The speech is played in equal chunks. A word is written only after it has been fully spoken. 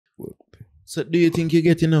So do you think you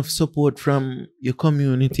get enough support from your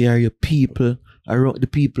community or your people, around the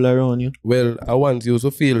people around you? Well, I want you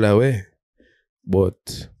to feel that way.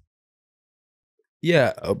 But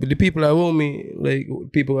yeah, the people around me, like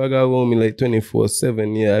people that got around me like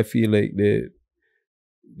 24/7, yeah, I feel like they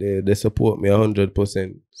support me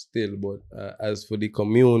 100% still. But as for the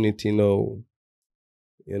community now,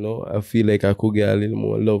 you know, I feel like I could get a little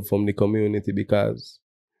more love from the community because,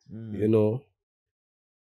 you know,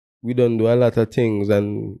 we don't do a lot of things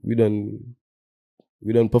and we don't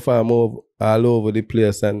perform all over the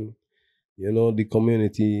place, and you know the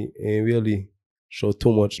community ain't really show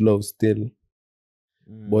too much love still.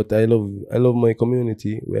 But I love my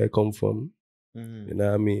community where I come from. You know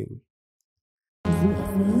what I mean?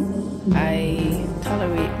 I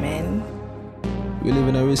tolerate men. We live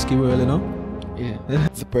in a risky world, you know? Yeah.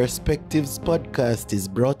 The Perspectives podcast is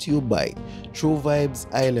brought to you by TruVybz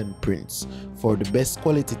Island Prints. For the best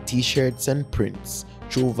quality t-shirts and prints,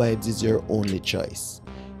 TruVybz is your only choice.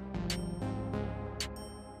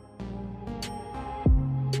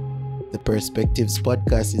 The Perspectives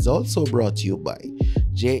podcast is also brought to you by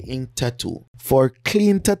Jaay Tattoo. For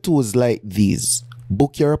clean tattoos like these,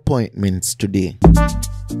 book your appointments today.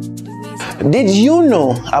 Did you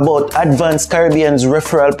know about Advanced Caribbean's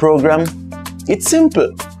referral program? It's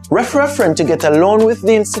simple. Refer a friend to get a loan with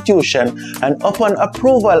the institution, and upon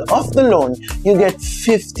approval of the loan, you get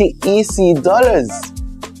 50 EC dollars.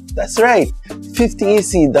 That's right, 50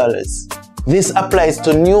 EC dollars. This applies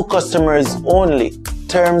to new customers only.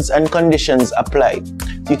 Terms and conditions apply.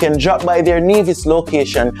 You can drop by their Nevis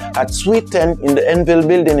location at Suite 10 in the Enville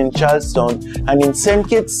building in Charlestown, and in St.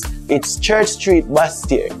 Kitts, it's Church Street,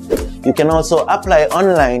 Bastier. You can also apply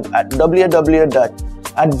online at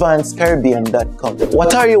www.advancedcaribbean.com.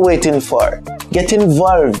 What are you waiting for? Get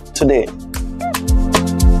involved today.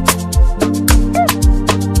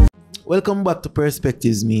 Welcome back to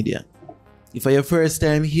Perspectives Media. If it's your first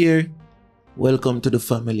time here, welcome to the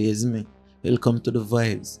family, isn't it? Welcome to the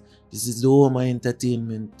vibes. This is the home of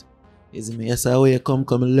entertainment, isn't it? Yes, I will come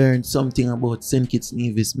learn something about St. Kitts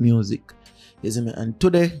Nevis music, isn't it? And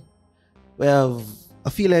today, I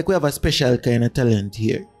feel like we have a special kind of talent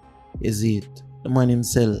here, is it? The man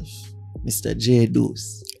himself, Mr. Jaay.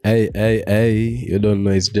 Hey, you don't know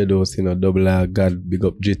it's Jaay, you know, double R God, big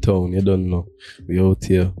up G-Town, you don't know. We out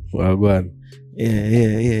here, well, go on. Yeah,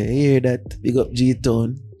 hear that, big up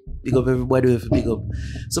G-Town. Big up everybody with big up.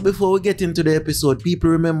 So before we get into the episode,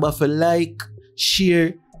 people remember to like,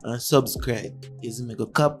 share, and subscribe. Is me go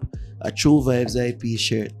cap a TruVybz IP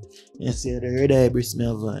shirt. You see the red iris me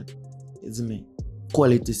have on. Is me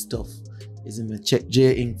quality stuff. Is me check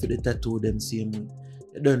Jaay for the tattoo them same way.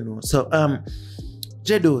 I don't know. So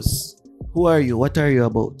Jaay, who are you? What are you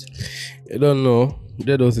about? I don't know.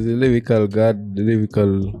 Jaay is the lyrical god, the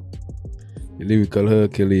lyrical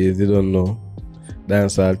Hercules. You don't know.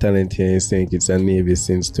 Dancehall talent here in St. Kitts and Nevis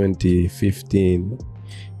since 2015.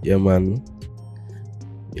 Yeah, man.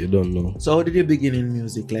 You don't know. So how did you begin in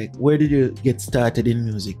music? Like, where did you get started in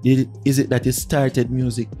music? Is it that you started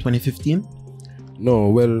music 2015? No,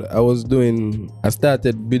 well, I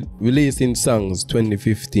started releasing songs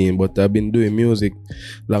 2015, but I've been doing music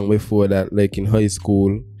long before that, like in high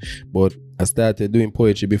school. But I started doing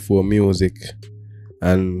poetry before music,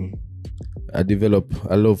 and I developed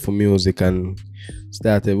a love for music and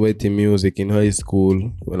started writing music in high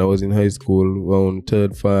school. When I was in high school, around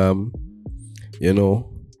third farm, you know,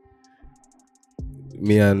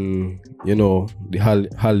 me and, you know, the Holly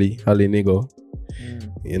nigga,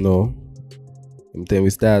 you know, and then we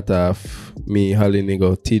start off, me, Holly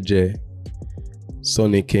nigga, TJ,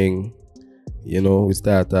 Sonny King, you know, we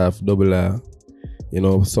start off double R, you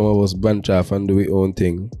know, some of us branch off and do our own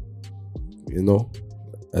thing, you know,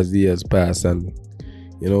 as the years pass, and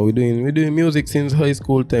you know, we're doing music since high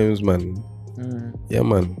school times, man. Yeah,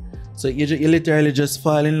 man. So you literally just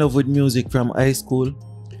fall in love with music from high school.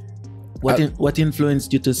 What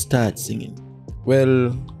influenced you to start singing?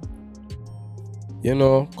 Well, you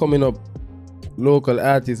know, coming up, local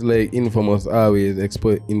artists like Infamous always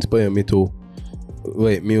inspire me to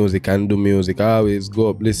write music and do music. I always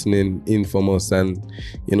go up listening Infamous and,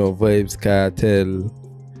 you know, Vybz Cartel,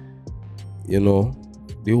 you know,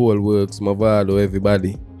 the whole works, Mavado,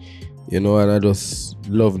 everybody, you know, and I just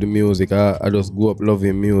love the music. I just grew up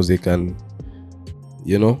loving music, and,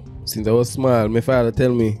 you know, since I was small, my father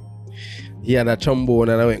tell me he had a trombone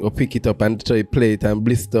and I went go pick it up and try play it and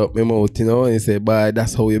blister up my mouth, you know, and he said, boy,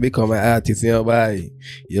 that's how you become an artist, you know, boy.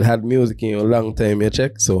 You had music in your long time, you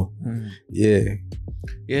check, so, yeah.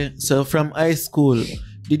 Yeah, so from high school,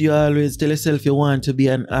 did you always tell yourself you want to be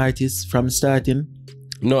an artist from starting?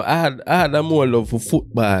 No, I had a more love for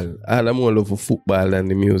football. I had a more love for football than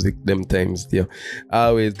the music them times. Yeah. I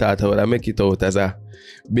always thought I would make it out as a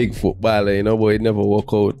big footballer, you know, but it never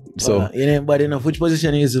worked out. So you know, but enough, which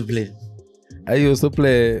position you used to play? I used to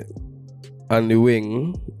play on the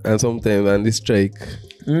wing and sometimes on the strike.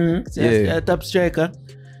 So yeah. A top striker.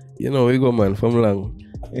 You know, we go man from long.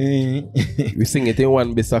 We sing it in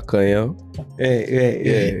one Bissaka, you know?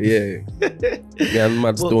 Yeah. Yeah, and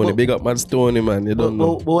Mad Stoney. Big up Mad Stoney, man. You don't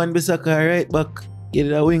know. But one Bissaka right back,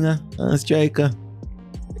 get a winger and a striker.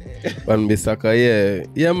 One Bissaka, yeah.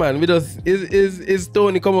 Yeah, man. We just is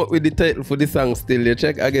Stoney come up with the title for the song still. You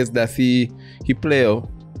check, I guess that he player.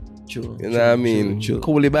 True. You know what I mean? True.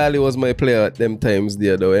 Koulibaly was my player at them times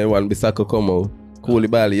there though. And one Bissaka come out.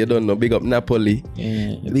 Koulibaly, you don't know. Big up Napoli.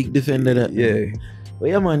 Yeah, big defender that. Yeah. But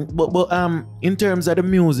yeah, man. But in terms of the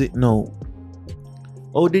music now,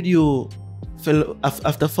 how did you feel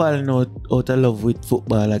after falling out of love with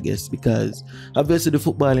football? I guess because obviously the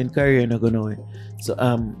footballing career not going away. So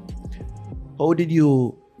how did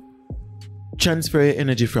you transfer your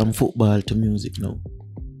energy from football to music now?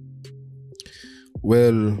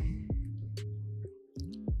 Well,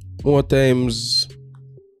 more times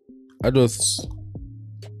I just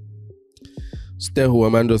stay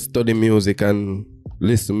home and just study music and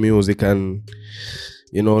listen to music and,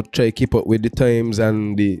 you know, try to keep up with the times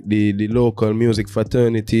and the local music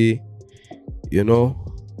fraternity, you know,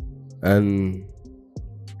 and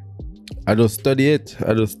I just study it,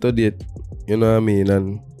 you know what I mean,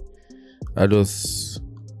 and I just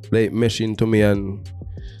let it mesh into me and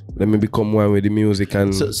let me become one with the music.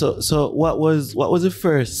 And so what was the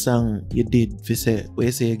first song you did for say where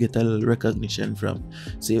you say you get a little recognition from?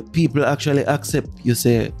 So people actually accept you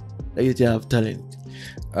say that you have talent.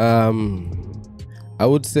 I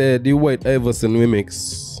would say the White Iverson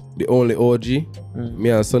remix, the only OG. Me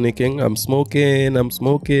and Sonny King, I'm smoking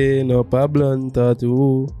up a blunt or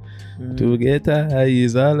two. To get high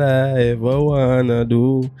is all I ever wanna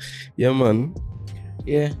do. Yeah, man.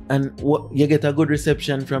 Yeah, and what you get a good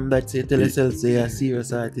reception from that. Say, tell yourself, say you're a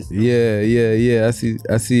serious artist. Yeah. I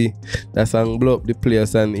see that song blow up the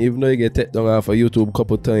place, and even though you get taken down off of YouTube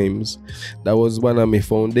couple times, that was one of my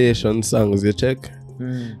foundation songs. You check?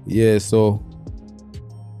 Yeah, so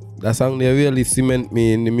that song they really cement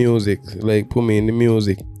me in the music, like put me in the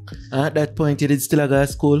music. At that point, you did still go to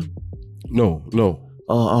school? No.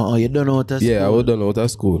 Oh, you don't know what school? Yeah, I was done out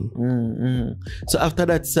of school. So after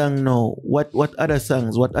that song now, what other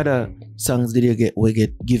songs did you get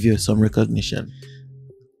give you some recognition?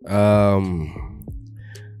 I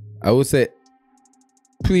would say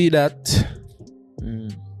pre that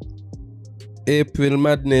April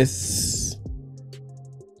Madness,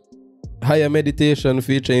 Higher Meditation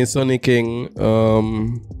featuring Sonny King.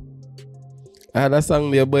 I had a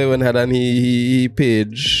song there boy when I had an he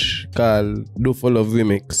page called Do For Love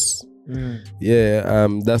Remix. Yeah,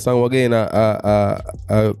 that song was getting a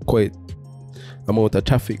quite amount of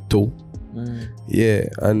traffic too. Yeah,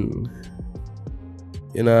 and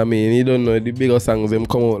you know what I mean, you don't know the bigger songs them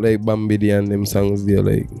come out like Bambidi and them songs there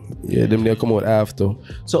like them they come out after.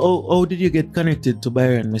 So how did you get connected to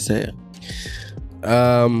Byron Messiah?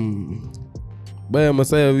 Byron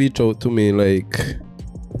Messiah reached out to me like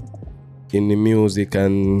in the music,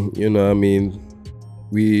 and you know what I mean,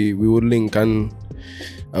 we would link and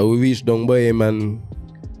we reached down by him and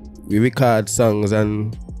we record songs,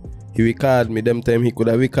 and he record me them time he could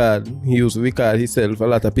have record. He used to record himself. A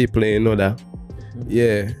lot of people ain't know that.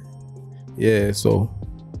 Yeah, so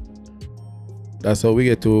that's how we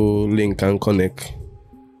get to link and connect.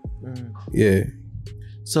 Yeah.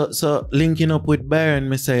 So linking up with Byron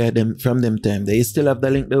Messiah from them time, they still have the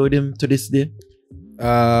link there with him to this day?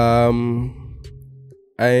 I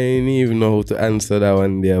ain't even know how to answer that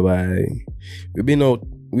one there, but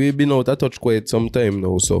we've been out of touch quite some time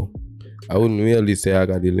now, so I wouldn't really say I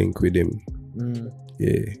got the link with him.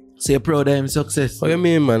 Yeah. So you're proud of his success? What you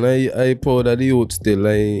mean, man? I proud of the youth still.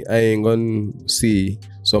 I ain't gonna see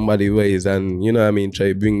somebody rise and, you know what I mean, try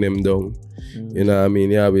to bring them down. You know what I mean?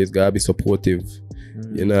 You always gotta be supportive.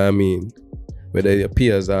 You know what I mean? Whether your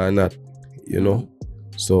peers are or not, you know?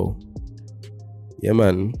 So yeah,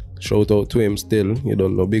 man, shout out to him still. You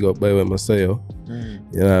don't know, big up by Messiah. You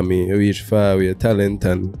know what I mean? You reach far with your talent,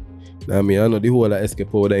 and you know what I mean? I know the whole of SK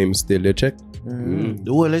proud of him still, you check? The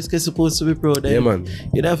whole SK supposed to be proud of him. Yeah, man.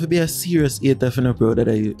 You'd have to be a serious hater if you're not proud of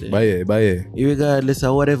that youth. Bye. Regardless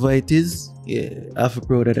of whatever it is, yeah, I have to be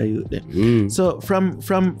proud of that youth. So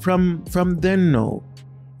from then now,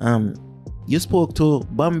 you spoke to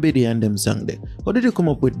Bambidi and them song there. How did you come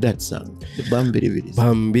up with that song? The Bambidi videos?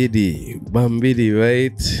 Bambidi,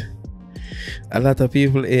 right? A lot of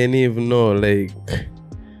people ain't even know, like,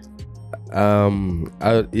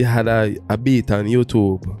 he had a beat on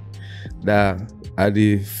YouTube that I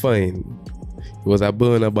did find. It was a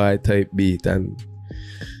Burna Boy type beat, and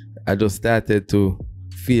I just started to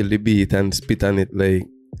feel the beat and spit on it, like,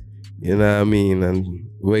 you know what I mean, and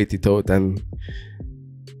wait it out. And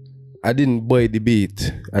I didn't buy the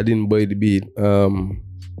beat. I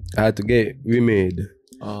had to get remade.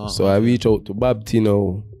 So I reached out to Babty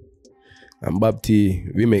now, and Babty,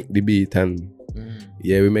 we make the beat, and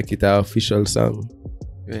yeah, we make it our official song.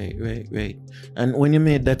 Right. And when you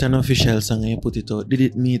made that an official song and you put it out, did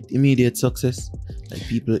it meet immediate success? Like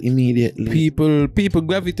people immediately? People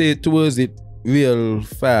gravitate towards it real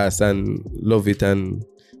fast and love it, and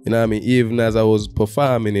you know what I mean? Even as I was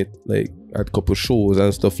performing it, like at a couple shows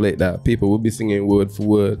and stuff like that, people would be singing word for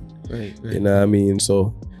word. Right. You know what I mean?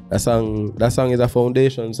 So that song is a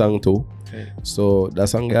foundation song too. Right. So that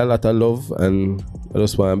song got a lot of love, and I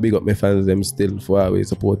just want to big up my fans them still for always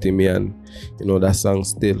supporting me, and you know that song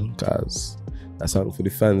still, cause that song for the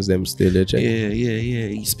fans them still.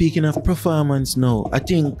 Yeah. Speaking of performance now, I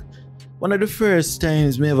think one of the first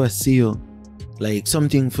times me ever see you, like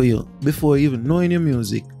something for you, before even knowing your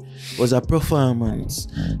music, was a performance.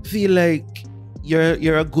 Feel like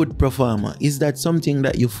you're a good performer. Is that something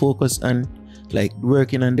that you focus on, like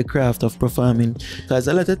working on the craft of performing? Because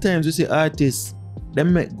a lot of times you see artists, they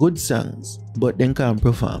make good songs, but they can't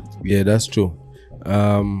perform. Yeah, that's true.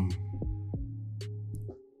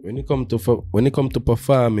 When it come to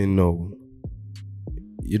performing now,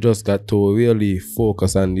 you just got to really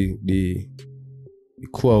focus on the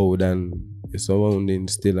crowd and your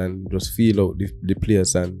surroundings still, and just feel out the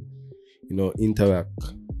place and, you know,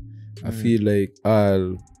 interact. I feel like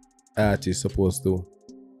all artists supposed to,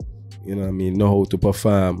 you know what I mean, know how to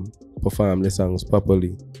perform the songs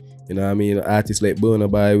properly. You know what I mean? Artists like Burna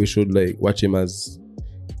Boy, we should like watch him as,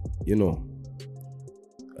 you know,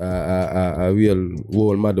 a real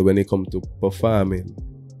role model when it comes to performing.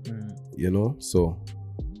 You know, so.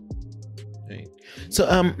 Right.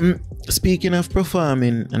 So speaking of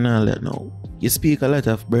performing and all that now, you speak a lot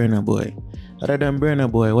of Burna Boy. Other than Burna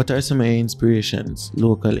Boy, what are some of your inspirations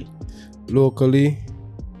locally? Locally,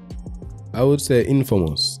 I would say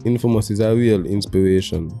Infamous. Infamous is a real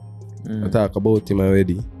inspiration. I talk about him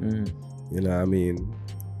already. You know what I mean?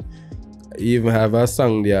 I even have a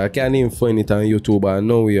song there. I can't even find it on YouTube or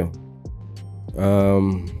nowhere.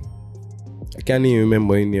 I can't even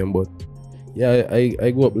remember his name, but yeah,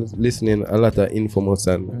 I grew up listening a lot of Infamous,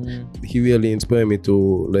 and he really inspired me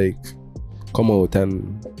to like come out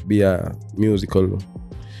and be a musical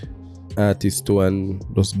artist too, and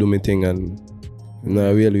just do my thing, and you know,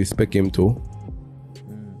 I really respect him too.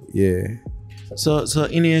 Yeah. So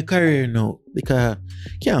in your career now, because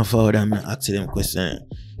can't forward and ask them question.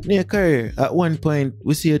 In your career, at one point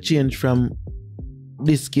we see a change from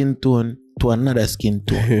this skin tone to another skin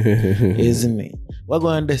tone. Isn't it? What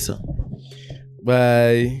going on there, sir?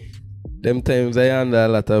 By them times I under a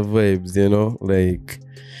lot of vibes, you know, like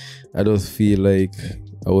I just feel like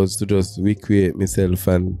I was to just recreate myself,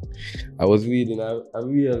 and I was reading a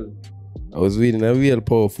real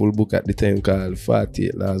powerful book at the time called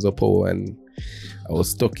 48 Laws of Power, and I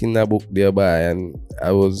was stuck in that book thereby, and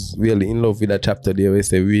I was really in love with that chapter there where it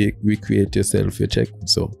say recreate yourself, you check.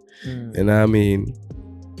 So and I mean,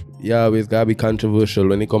 you always gotta be controversial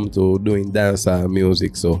when it comes to doing dancehall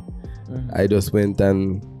music, so I just went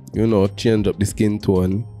and, you know, changed up the skin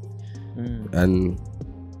tone and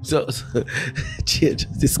so change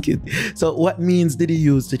the skin. So what means did he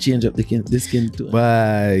use to change up the skin tone?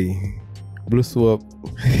 By blue swap.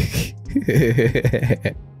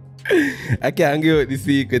 I can't give out the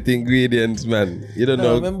secret ingredients, man. You don't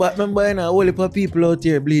know. Remember, you know, a whole heap of people out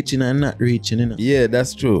here bleaching and not reaching, you know. Yeah,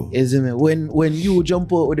 that's true. Isn't it? When you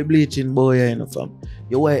jump out with the bleaching boy, you know, fam,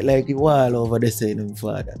 you white like the wall over the side of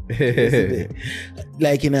father.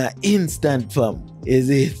 Like in an instant, fam. Is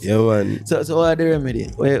it? Yeah, man. So what the remedy?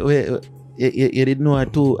 You didn't know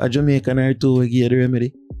a Jamaican or two will give you the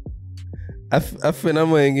remedy? A friend of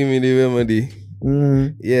mine give me the remedy.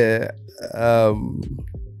 Yeah.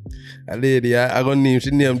 A lady, I got name, she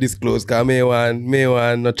name disclose, because may want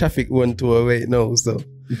no traffic run to her right now, so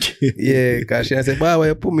yeah, because she said, why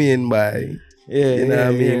you put me in by? Yeah, you know what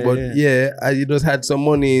I mean? But yeah, I just had some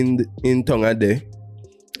money in Tonga there,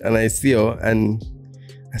 and I see her, and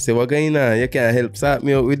I said, what going on? You can't help sort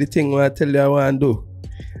me out with the thing what I tell you I want to do.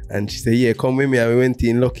 And she said, yeah, come with me. And we went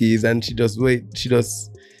in Lucky's, and she just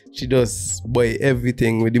buy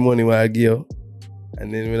everything with the money what I give her.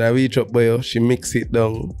 And then when I reach up by her, she mix it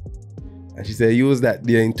down. And she said, use that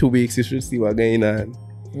there in 2 weeks, you should see what's going on.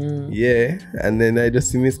 Yeah. And then I just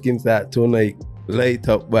see my skin start to like light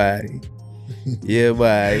up by. Yeah,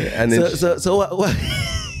 boy. And then So what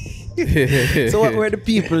so what were the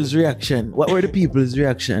people's reaction? What were the people's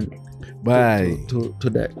reaction boy, to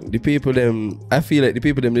that? the people them, I feel like the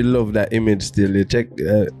people them, they love that image still. They check,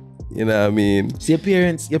 you know what I mean? So your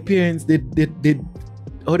parents did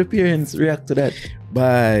how the parents react to that?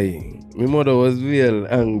 Bye. My mother was real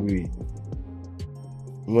angry.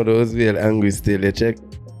 Still. They check,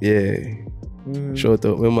 yeah. Shout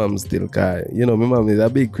out my mom still, cause you know my mom is a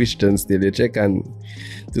big Christian still. They check and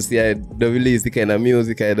to see I don't release the kind of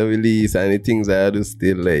music I don't release and the things I do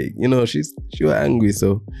still, like, you know, she was angry,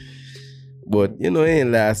 so. But you know, it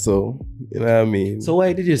ain't last, so you know what I mean. So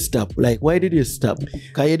why did you stop? Like, why did you stop?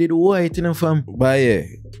 Cause you did white, you know, fam. But yeah,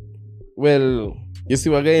 well, you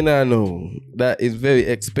see what going on now? That is very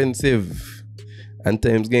expensive, and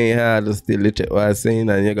times getting harder still. You check what I'm saying,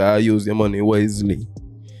 and you gotta use your money wisely.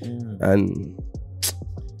 And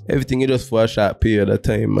everything is just for a short period of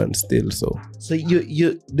time, and still so. So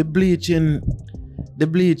you the bleaching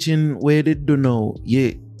where they do now,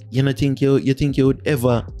 you don't think you would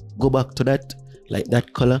ever go back to that, like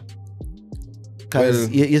that color? Cause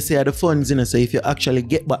Well, you say the funds, you know, so if you actually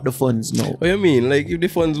get back the funds now. What you mean? Like if the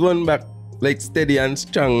funds run back like steady and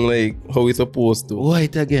strong, like how it's supposed to.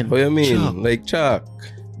 White again. What you mean? Chalk. Like chalk.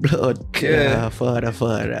 Blood. Yeah.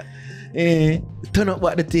 Father. Turn up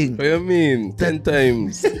back the thing. What you mean? 10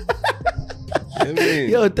 times. What you mean?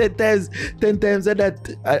 Yo, 10 times of that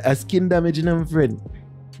a skin damage, you know, my friend.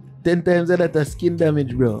 10 times of that a skin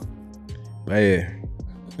damage, bro. But yeah.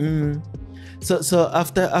 So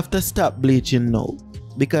after stop bleaching now,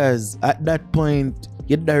 because at that point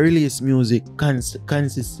you had to release music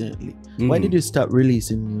consistently. Why did you stop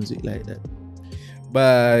releasing music like that?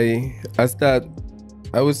 I start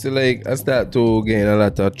to get in a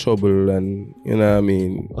lot of trouble, and you know what I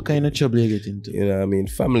mean. What kind of trouble you get into? You know what I mean,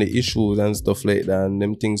 family issues and stuff like that, and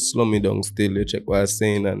them things slow me down still. You check what I'm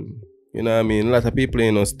saying, and you know what I mean. A lot of people,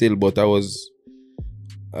 you know, still, but I was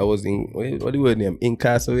in, what the word name?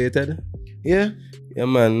 Incarcerated. Yeah. Yeah,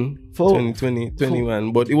 man. For 2020,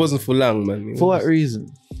 21, but it wasn't for long, man. For what reason?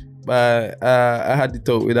 But I had the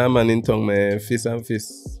talk with that man in tongue, man, fist and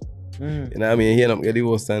fist. You know what I mean? He ended up getting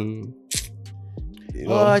divorced, and you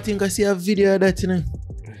know. Oh, I think I see a video of that, you know.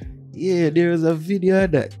 Yeah, there was a video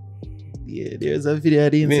of that. Yeah, there's a video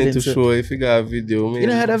of the incident. Me to show if you got a video, man. You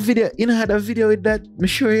know had a video with that? I'm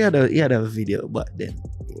sure you had a video back then.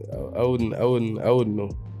 I wouldn't know.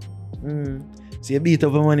 So you beat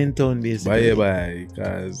up a man in town, basically. Bye,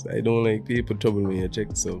 cause I don't like people trouble when you check.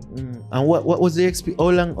 So. And what was the experience?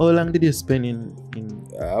 How long did you spend in?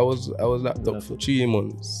 I was locked up for 3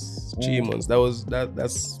 months. 3 months.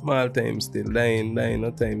 That's small time still. Dying no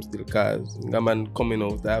time still. Cause a man coming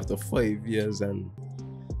out after 5 years and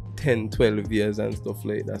 10, 12 years and stuff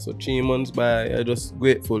like that. So 3 months by, I just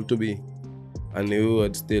grateful to be on the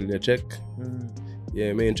road still. You check.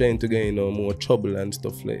 Yeah, man, trying to get more trouble and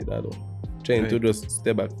stuff like that though. Trying to just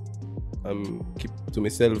stay back and keep to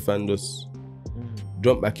myself and just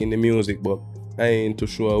jump back in the music, but I ain't too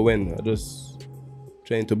sure when. I just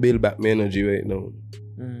trying to build back my energy right now.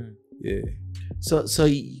 Yeah. So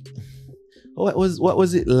what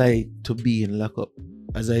was it like to be in lockup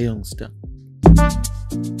as a youngster?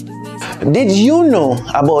 Did you know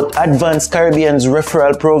about Advanced Caribbean's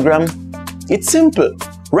referral program? It's simple.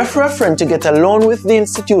 Refer a friend to get a loan with the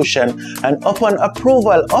institution, and upon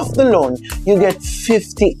approval of the loan, you get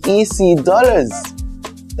 50 EC dollars.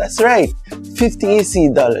 That's right, 50 EC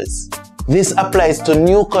dollars. This applies to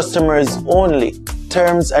new customers only.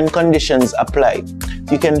 Terms and conditions apply.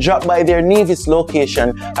 You can drop by their Nevis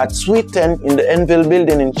location at Suite 10 in the Enville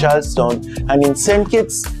building in Charlestown, and in St.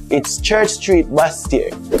 Kitts, it's Church Street,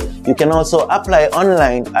 Bastier. You can also apply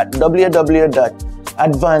online at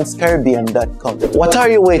www.advancedcaribbean.com. What are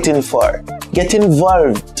you waiting for? Get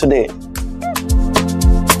involved today.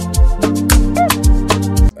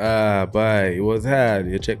 Bye. It was hard.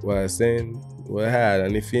 You check what I'm saying? It was hard.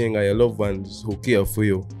 And if you ain't got your loved ones who care for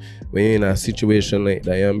you, when you're in a situation like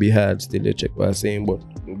that, you be hard still. You check what I'm saying? But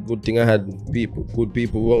good thing I had good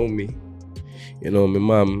people around me. You know, my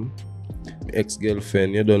mom, my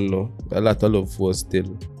ex-girlfriend, you don't know. A lot of love for us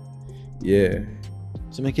still. Yeah.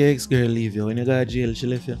 So make your ex-girl leave you. When you got jail, she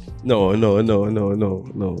left you? No.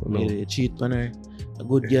 You cheat on her. A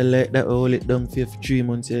good girl like that, hold it down for 3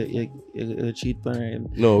 months, you cheat on her.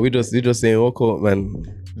 No, we just saying walk out, man.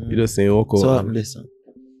 We just saying walk out. So I'm listening.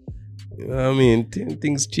 You know what I mean?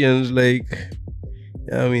 Things change, like, you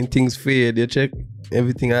know what I mean? Things fade. You check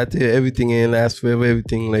everything out there, everything ain't last forever,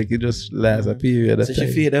 everything, like, it just lasts a period of so time.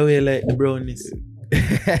 she fade away like the brownies.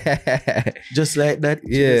 Just like that.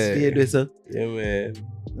 Yeah. Just fade with her. Yeah, man.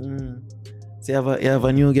 So you have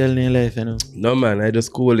a new girl in your life, you know? No man, I just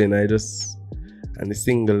schooling, and the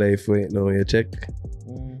single life right now, you check?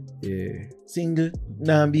 Yeah. Single?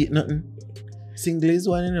 Nah, beat nothing. Single is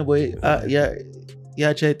one, you know, boy. Yeah,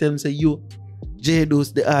 try to tell him, say, you, Jaay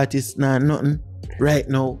Dose, the artist, nah, nothing. Right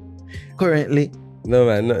now. Currently. No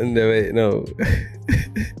man, nothing there right now.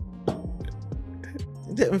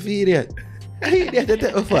 Take me for idiot. Idiot,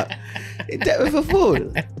 take me for. It take me for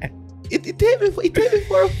fool. It take me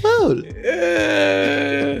for a fool.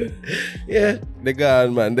 Yeah. They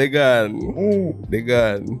gone, man. They gone. They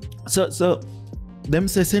gone. So, them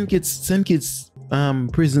say send kids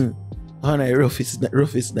prison on a roughest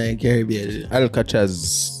in Caribbean.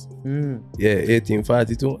 Alcatraz. Yeah,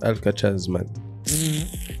 1842 Alcatraz, man.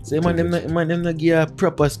 So man them not give a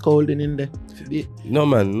proper scolding in there. No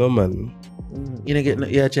man. You don't get no,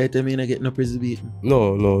 try to tell me you don't get no prison beating.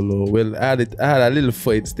 No. Well, I had a little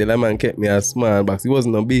fight still. That man kept me a small box. He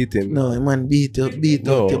wasn't no beating. No, man beat out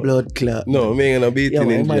your blood clot. No, me ain't no beating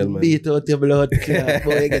in jail, man. Beat out your blood clot.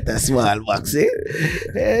 Boy, you get a small box, eh?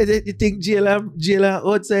 You think jail and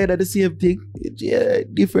outside are the same thing? Yeah,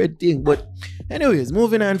 different thing. But anyways,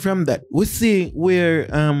 moving on from that, we see where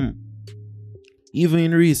even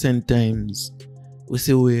in recent times, we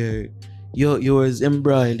see where you was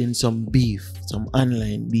embroiled in some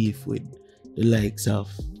online beef with the likes of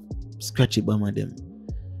Scratchy Bama them.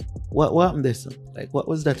 What happened there, son? Like, what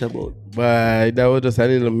was that about? But that was just a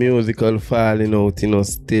little musical falling out, you know,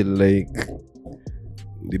 still like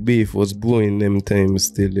the beef was brewing them times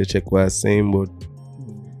still, you check what I'm saying, but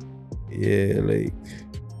yeah, like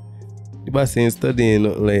the boss ain't studying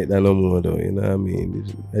nothing like that no more though, you know what I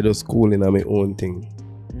mean? I just schooling on my own thing.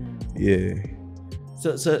 Yeah.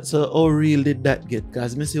 So how real did that get?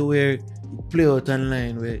 Cause me see where you play out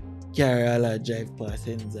online where carry all our drive past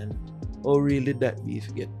ends, and how real did that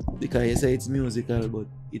beef get? Because you say it's musical, but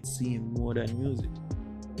it seemed more than music.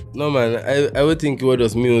 No man, I would think it was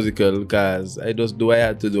just musical cause I just do what I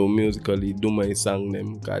had to do musically, do my song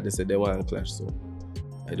them cause they said they want to clash, so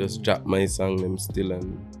I just drop my song them still.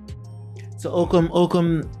 And so how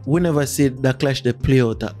come we never said that clash they play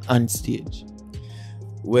out on stage?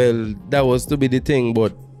 Well, that was to be the thing,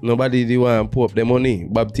 but nobody did want to pour up the money.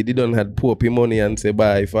 Babty didn't have pour up his money and say,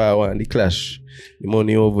 "Bye, if I want the clash, the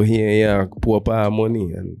money over here, yeah, pour up our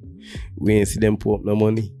money," and we ain't see them pour up no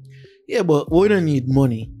money. Yeah, but we don't need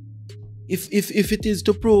money. If it is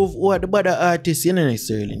to prove what the bad artists, you don't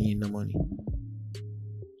necessarily need no money.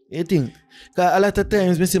 You think? Because a lot of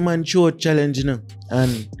times, I see man show challenge, you know,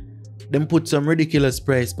 and them put some ridiculous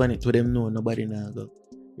price on it to them know nobody now go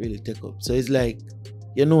really take up. So it's like,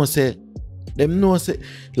 you know, say, them know, say,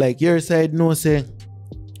 like your side know, say,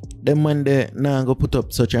 them man there now go put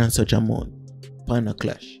up such and such amount on a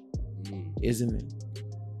clash. Isn't it?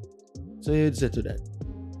 So you'd say to that?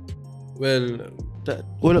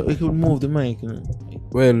 Well, we could move the mic, you know.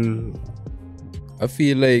 Well, I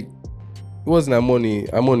feel like it wasn't a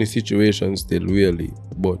money situation still really,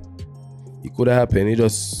 but it could have happened. It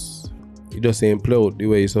just ain't play out the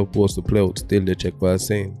way it's supposed to play out still, the check what I'm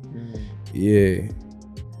saying. Yeah.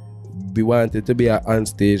 We wanted to be an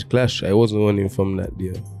on-stage clash. I wasn't running from that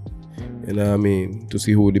deal. You know what I mean? To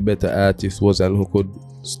see who the better artist was and who could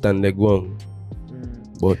stand the ground.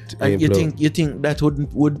 But and you think that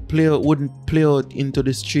wouldn't play out into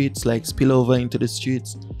the streets, like spill over into the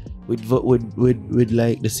streets with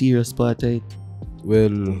like the serious part of it?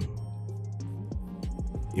 Well,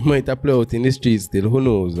 it might have played out in the streets still. Who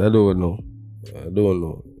knows? I don't know.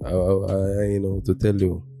 I ain't know to tell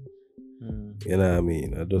you. You know what I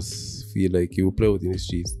mean? I just feel like you play out in the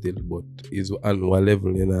streets still, but it's on one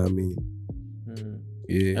level, you know what I mean?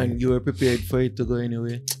 Yeah. And you were prepared for it to go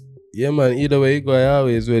anyway? Yeah, man. Either way you go, I'm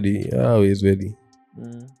always ready.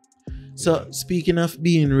 So, speaking of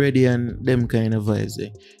being ready and them kind of vibes,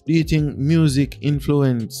 do you think music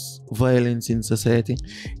influence violence in society?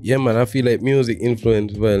 Yeah, man. I feel like music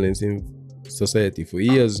influence violence in society for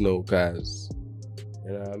years now, cause,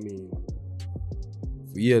 you know what I mean?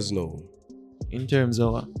 For years now. In terms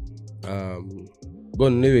of what?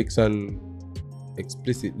 Gun lyrics and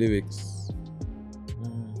explicit lyrics,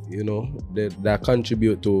 you know, that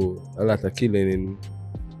contribute to a lot of killing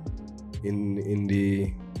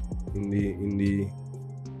in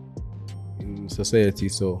society.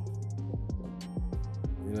 So,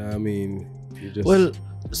 you know what I mean? Well,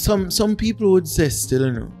 some people would say still,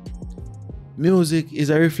 you know, music is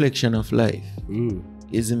a reflection of life,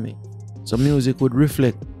 isn't it? So music would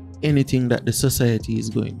reflect anything that the society is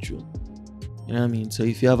going through. You know what I mean? So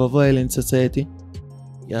if you have a violent society,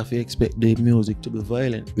 you have to expect the music to be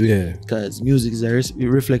violent. Yeah. Because music is a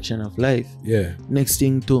reflection of life. Yeah. Next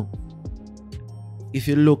thing too, if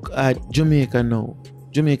you look at Jamaica now,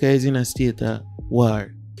 Jamaica is in a state of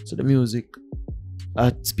war. So the music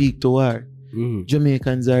speak to war.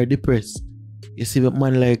 Jamaicans are depressed. You see a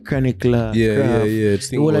man like Chronic Law,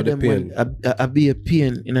 It's all of them pain. be a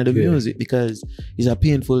pain in the music because it's a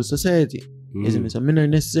painful society. You see me? So I don't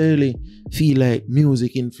necessarily feel like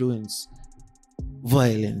music influence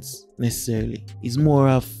violence necessarily. It's more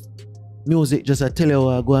of music just a tell you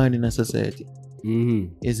what go on in a society.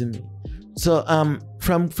 You see me? So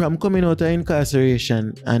from coming out of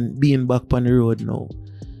incarceration and being back on the road now,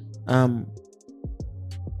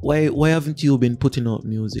 why haven't you been putting out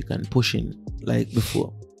music and pushing like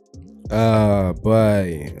before?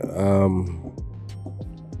 Boy.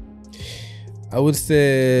 I would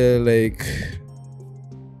say like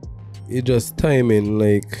it just timing,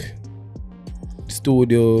 like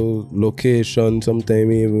studio location.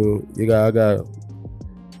 Sometimes even you gotta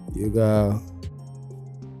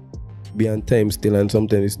be on time still, and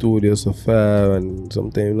sometimes the studio so far, and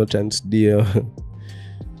sometimes no chance there.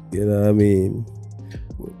 You know what I mean?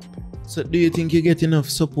 So do you think you get enough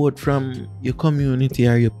support from your community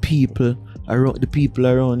or your people around the people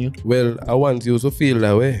around you? Well, I want you to feel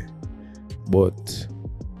that way, but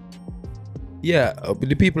yeah,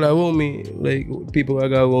 the people around me, like people that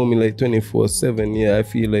got around me like 24/7. Yeah, I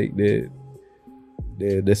feel like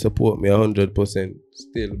they support me 100%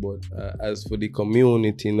 still. But as for the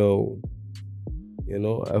community now, you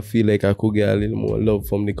know, I feel like I could get a little more love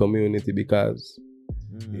from the community because,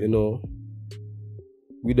 you know,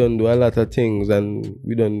 we don't do a lot of things and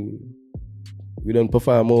we don't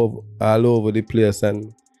perform all over the place,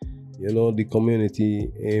 and you know the community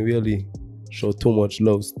ain't really show too much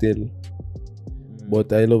love still.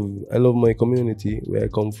 But I love my community where I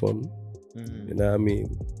come from. You know what I mean?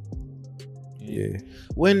 Yeah.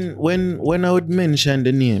 When I would mention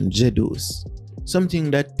the name Jedus,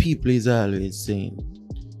 something that people is always saying,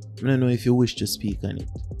 I don't know if you wish to speak on it.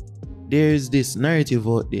 There's this narrative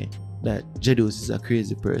out there that Jedus is a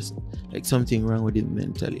crazy person, like something wrong with him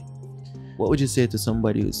mentally. What would you say to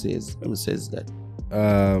somebody who says that?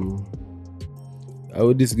 I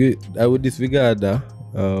would disregard that.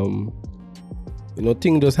 You know,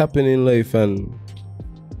 things just happen in life, and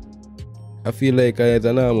I feel like I as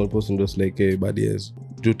a normal person just like everybody else,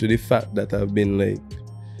 due to the fact that I've been like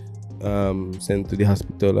sent to the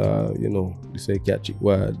hospital or, you know, the psychiatric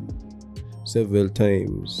ward several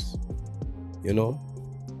times. You know,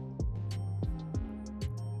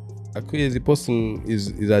 a crazy person is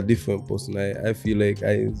a different person. I feel like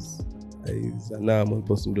I is a normal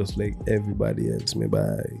person just like everybody else. Maybe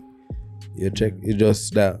it's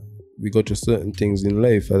just that we go through certain things in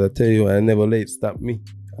life. As I tell you, I never let it stop me.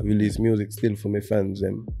 I release music still for my fans,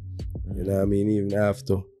 you know what I mean, even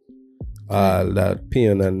after all that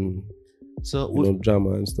pain and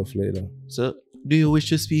drama and stuff like that. So do you wish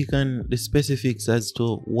to speak on the specifics as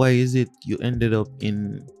to why is it you ended up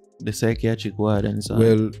in the psychiatric ward and so on?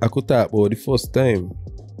 Well, I could talk about the first time.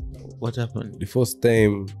 What happened? The first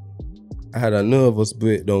time I had a nervous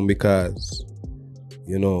breakdown because,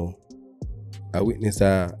 you know, I witnessed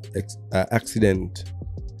a accident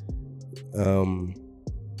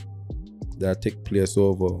that took place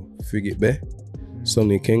over Frigate Bay,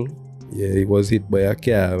 Sonny King. Yeah, he was hit by a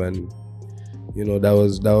car, and you know that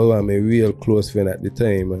was one of my real close friend at the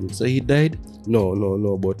time. And so he died? No,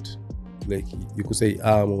 but like you could say he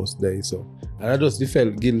almost died. So, and I just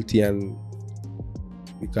felt guilty, and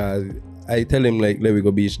because I tell him like let we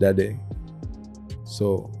go beach that day.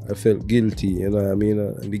 So I felt guilty, you know what I mean,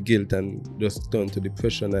 and the guilt and just turned to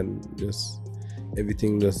depression, and just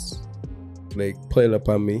everything just like piled up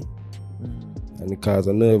on me, and it caused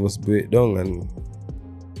a nervous breakdown, and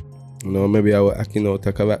you know maybe I was acting out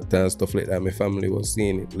a character and stuff like that. My family was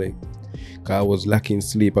seeing it, like, cause I was lacking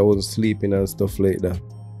sleep, I wasn't sleeping and stuff like that.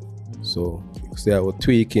 So you could say I was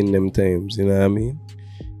tweaking them times, you know what I mean?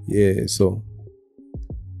 Yeah, so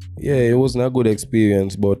yeah, it wasn't a good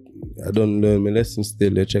experience, but I don't learn my lesson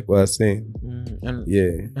still. I check what I'm saying.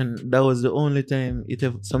 And that was the only time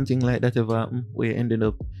something like that ever happened, where you ended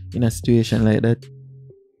up in a situation like that?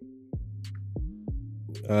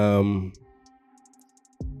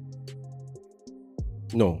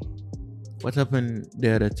 No. What happened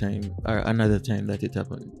the other time, or another time that it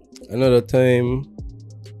happened? Another time,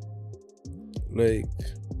 I'm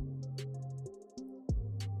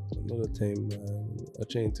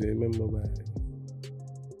trying to remember,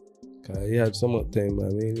 cause he had so much time, I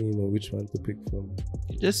mean, you know which one to pick from.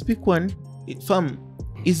 Just pick one.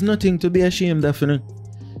 It's nothing to be ashamed of, you know.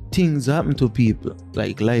 Things happen to people,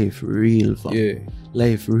 like life real, fam. Yeah.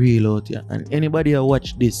 Life real out here. And anybody who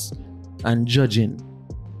watch this and judging,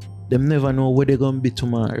 them never know where they're gonna be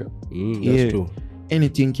tomorrow. That's true.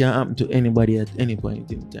 anything can happen to anybody at any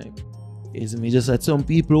point in time. Is me just that some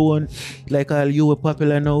people want, like all you were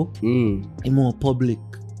popular now, more public.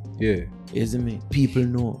 Yeah. Is me? People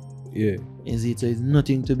know. Yeah. Is it? So it's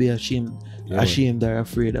nothing to be ashamed or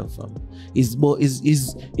afraid of. It's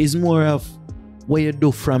more of what you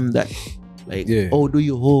do from that. Like, how do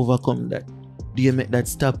you overcome that? Do you make that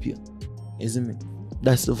stop you? Isn't it?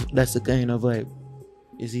 That's the kind of vibe.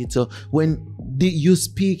 Is it? So when you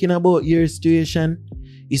speaking about your situation,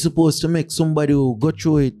 it's supposed to make somebody who go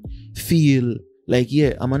through it feel like,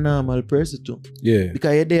 yeah, I'm a normal person too. Yeah.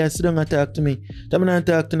 Because you're there, sit down and talk to me. I'm not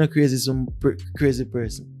talk to no crazy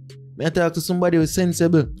person. I talk to somebody who's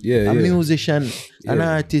sensible. A musician, an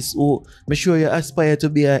artist who, I'm sure you aspire to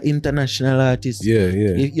be an international artist.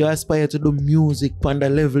 You aspire to do music on the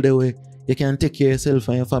level the way you can take care of yourself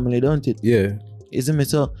and your family, don't it? Yeah. Isn't it?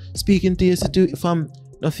 So speaking to your situation, fam,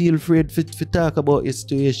 don't feel afraid to talk about your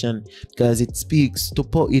situation, because it speaks to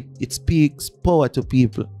it speaks power to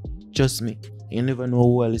people. Trust me. You never know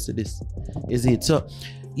who will listen to this. Is it? So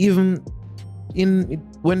even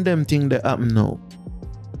when them things that happen now,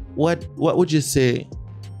 what would you say?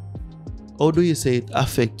 How do you say it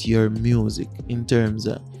affect your music in terms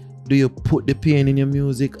of, do you put the pain in your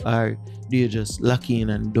music, or do you just lock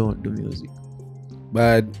in and don't do music?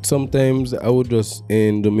 But sometimes I would just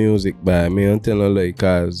end the music by me and tell her, like,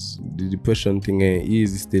 cause the depression thing ain't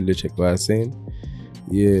easy still to check what I'm saying.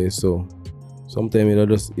 Yeah, so sometimes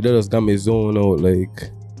it just got me zone out, like,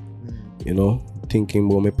 you know, thinking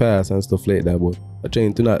about my past and stuff like that, but I'm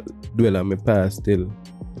trying to not dwell on my past still.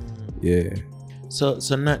 Yeah. So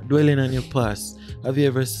not dwelling on your past. Have you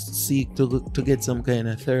ever seek to get some kind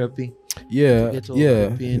of therapy? Yeah.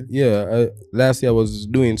 Last year I was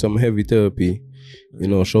doing some heavy therapy. You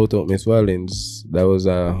know, shout out Miss Wallins. That was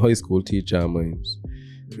a high school teacher of mine.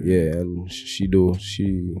 Yeah, and she do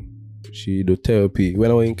therapy. When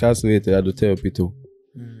I was incarcerated, I do therapy too.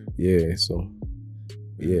 Yeah, so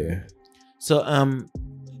yeah. So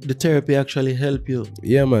the therapy actually help you?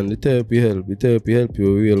 Yeah, man, the therapy help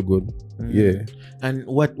you real good. Yeah. And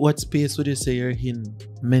what space would you say you're in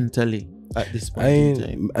mentally at this point in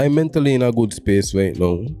time? I'm mentally in a good space right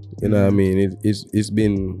now. You know what I mean? It's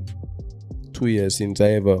been 2 years since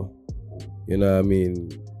I ever, you know what I mean,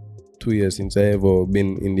 2 years since I ever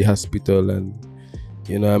been in the hospital, and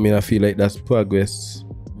you know what I mean, I feel like that's progress,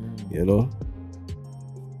 you know.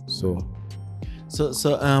 So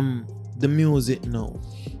the music now,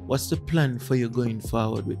 what's the plan for you going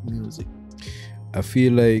forward with music? I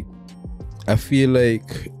feel like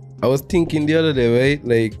I was thinking the other day, right?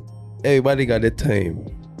 Like, everybody got the time,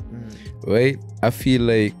 right? I feel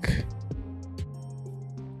like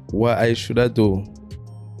what I should have done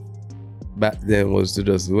back then was to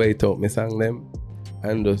just wait out my song them,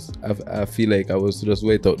 and just I feel like I was to just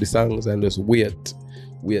wait out the songs and just wait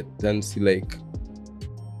and see like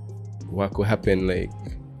what could happen, like,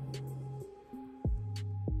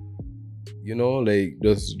 you know, like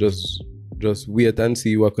just wait and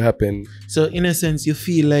see what could happen. So in a sense, you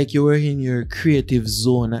feel like you were in your creative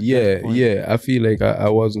zone at that point. Yeah, I feel like I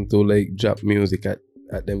wasn't to like drop music at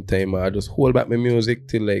them time. I just hold back my music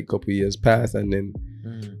till like a couple years pass, and then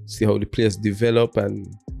see how the place develop and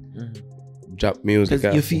drop music.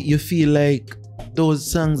 Because you feel like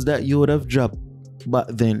those songs that you would have dropped back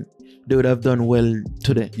then, they would have done well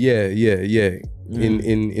today. Yeah.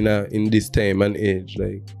 In this time and age,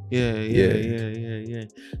 like. Yeah.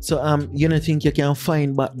 So you don't think you can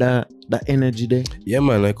find back that energy there? Yeah,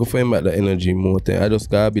 man, I could find back that energy more time. I just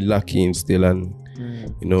gotta be lucky and still, and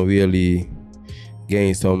you know, really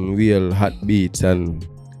getting some real hot beats, and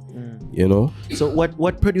you know. So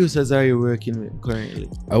what producers are you working with currently?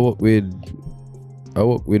 I work with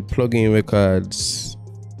Plugin Records,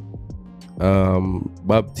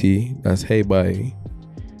 Bob T, that's Hey Bye,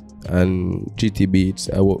 and GT Beats.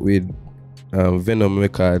 I work with Venom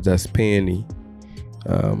Records, that's Penny.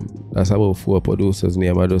 That's about 4 producers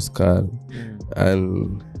name I just call.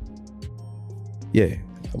 And yeah.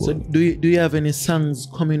 So do you have any songs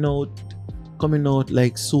coming out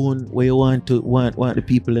like soon where you want the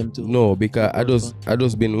people them to? No, because I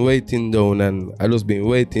just been waiting down, and I just been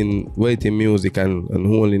waiting music and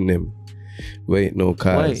holding them. Wait, no,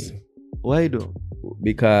 cause why though?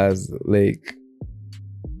 Because like,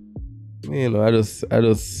 you know, I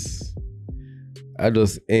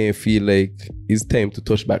just ain't feel like it's time to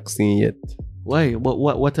touch back scene yet. Why?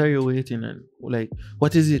 What are you waiting on? Like,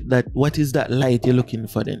 what is that light you're looking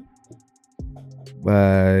for then?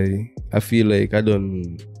 I feel like I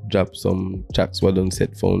done drop some tracks what done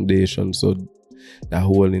set foundation, so that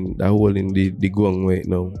hole in the gong right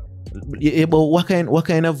now. Yeah, but what kind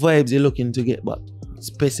of vibes you looking to get back?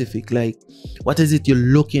 specific? Like, what is it you're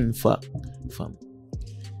looking for, fam?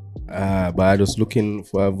 But I just looking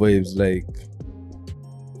for vibes like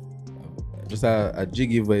just a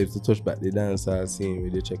jiggy vibes to touch back the dancehall scene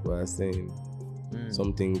with the check what I'm saying.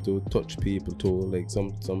 Something to touch people too, like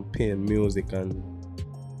some pain music and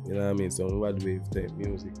you know what I mean, some wide wave type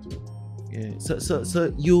music too. Yeah.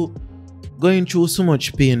 So you going through so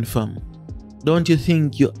much pain, fam. Don't you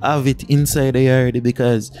think you have it inside there already?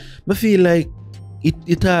 Because I feel like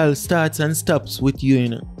it all starts and stops with you, you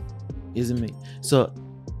know, isn't it? So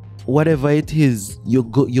whatever it is you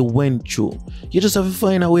went through, you just have to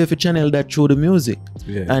find a way to channel that through the music.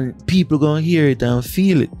 Yeah. And people gonna hear it and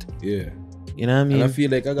feel it. Yeah. You know what I mean? And I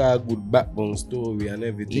feel like I got a good backbone story and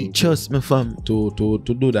everything. Trust me, fam. To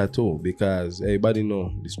do that too, because everybody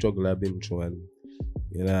know the struggle I've been through and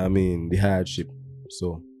you know what I mean, the hardship.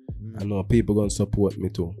 So I know people gonna support me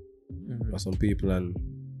too. For some people and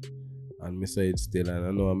my side still, and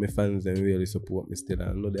I know my fans them really support me still, and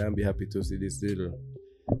I know they'll be happy to see this little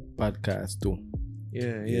podcast too.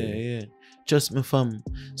 Yeah. Trust me, fam.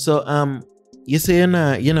 So you say you're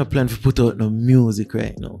not planning to put out no music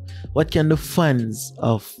right now. What can the fans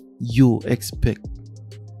of you expect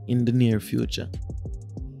in the near future?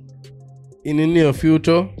 In the near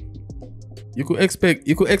future, you could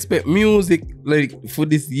expect music like for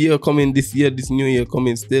this year, this new year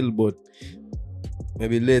coming still, but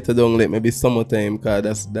maybe later down, like maybe summertime,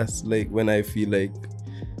 cause that's like when I feel like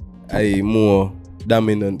I more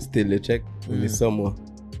dominant still. You check in the summer,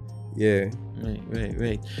 yeah.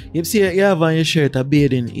 Right. You see, you have on your shirt a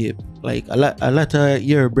bathing ape. Like a lot of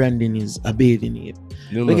your branding is a bathing ape.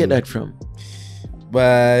 Where get that from?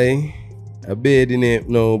 By a bathing ape,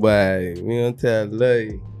 no, by me don't tell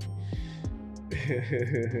lie.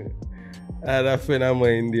 I had a friend of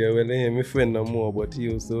mine there. Well, he my friend no more, but he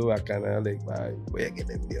used to work and I like, where you get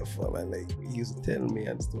them there from? And like, he used to tell me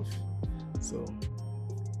and stuff. So,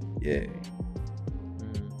 yeah.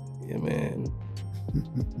 Yeah, man.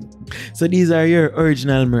 So these are your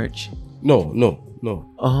original merch? No.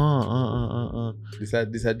 This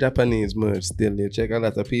a Japanese merch still. You check a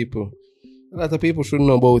lot of people should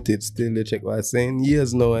know about it still. You check what I'm saying.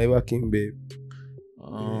 Years now I working, babe.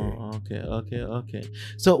 Oh, okay.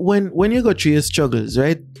 So when you go through your struggles,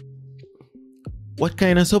 right? What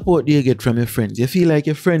kind of support do you get from your friends? You feel like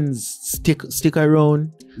your friends stick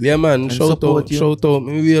around? Yeah, man. Shout out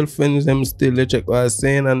my real friends. Them still they check what I'm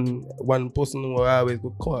saying, and one person who I always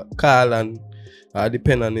go call and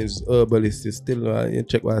depend on his herbalist is still you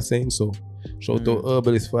check what I'm saying. So shout out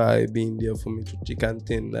herbalist for being there for me to chicken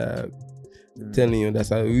tin. Telling you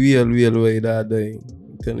that's a real way that day.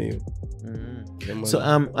 I'm telling you. Yeah, so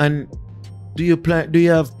and do you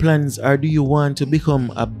have plans, or do you want to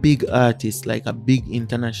become a big artist, like a big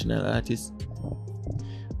international artist?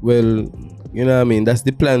 Well, you know what I mean, that's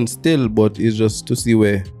the plan still, but it's just to see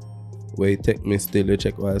where it take me still. You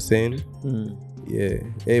check what I'm saying? Yeah.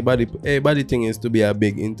 Everybody thing is to be a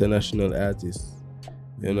big international artist.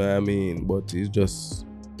 You know what I mean? But it's just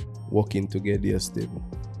working to get there still.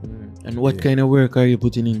 And what kind of work are you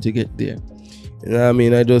putting in to get there? You know what I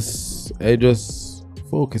mean? I just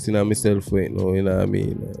focusing on myself right now, you know what I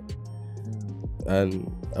mean?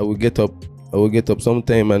 And I will get up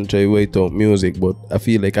sometime and try to write out music, but I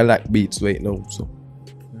feel like I lack beats right now, so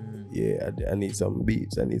yeah, I need some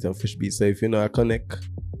beats, I need some fresh beats. So if you know I connect,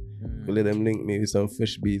 let them link me with some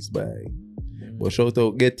fresh beats by. But shout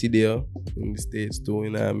out Getty there in the States too, you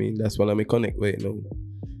know what I mean? That's what I'm connect right now.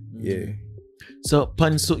 Yeah. So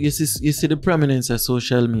you see the prominence of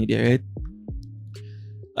social media, right?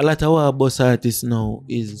 A lot of our boss artists now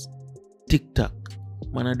is TikTok.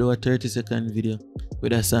 Man, I do a 30-second video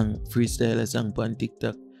with a song, freestyle a song on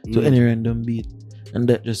TikTok to any random beat, and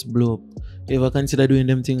that just blow up. You ever consider doing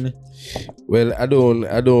them things? Well, I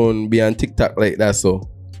don't be on TikTok like that, so.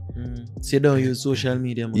 So you don't use social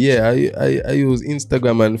media much? Yeah, I use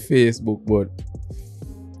Instagram and Facebook, but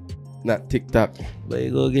not TikTok. But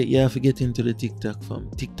you have to get into the TikTok, fam.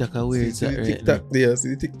 TikTok are where it's at right TikTok now. there, see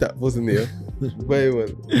the TikTok wasn't there. Very well.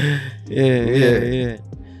 Yeah.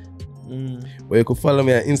 But you could follow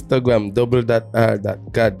me on Instagram,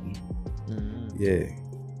 double.r.god. Yeah.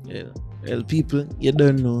 Well, people, you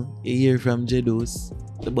don't know. You hear from Jados.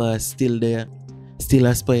 The boss still there. Still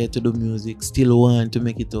aspire to do music. Still want to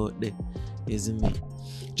make it out there. Isn't me?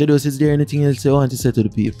 Jados, is there anything else you want to say to the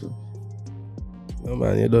people? No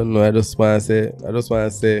man, you don't know. I just want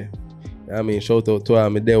to say, I mean, shout out to all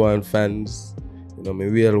my day one fans, you know, my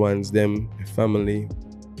real ones, them, my family,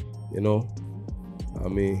 you know. I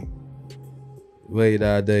mean, way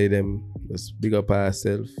that day, them, just big up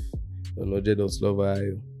ourselves. Don't know, Jados love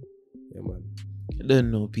you. Yeah, man. You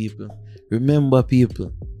don't know, people. Remember,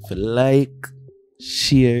 people, to like,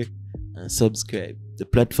 share, and subscribe. The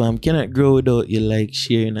platform cannot grow without you like,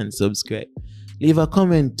 sharing, and subscribe. Leave a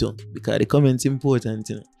comment too, because the comment's important,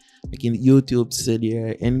 you know. Like in YouTube said, there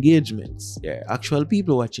are engagements. There are actual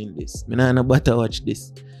people watching this. Me nah better watch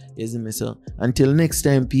this. You see me? So until next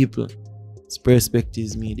time, people, it's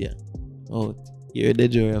Perspectives Media. Out. You're the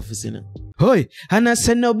joy of us, you know. Hoy, and I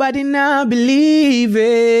said nobody now believe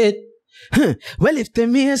it. Well, if they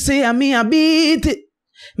me say I beat it.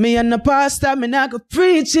 Me and the pastor, me not go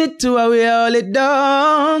preach it to how we all it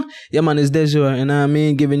down. Yeah, man, it's Dejour, and I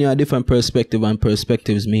mean, giving you a different perspective on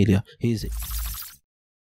Perspectives Media. Easy.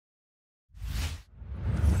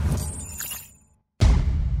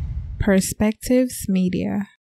 Perspectives Media.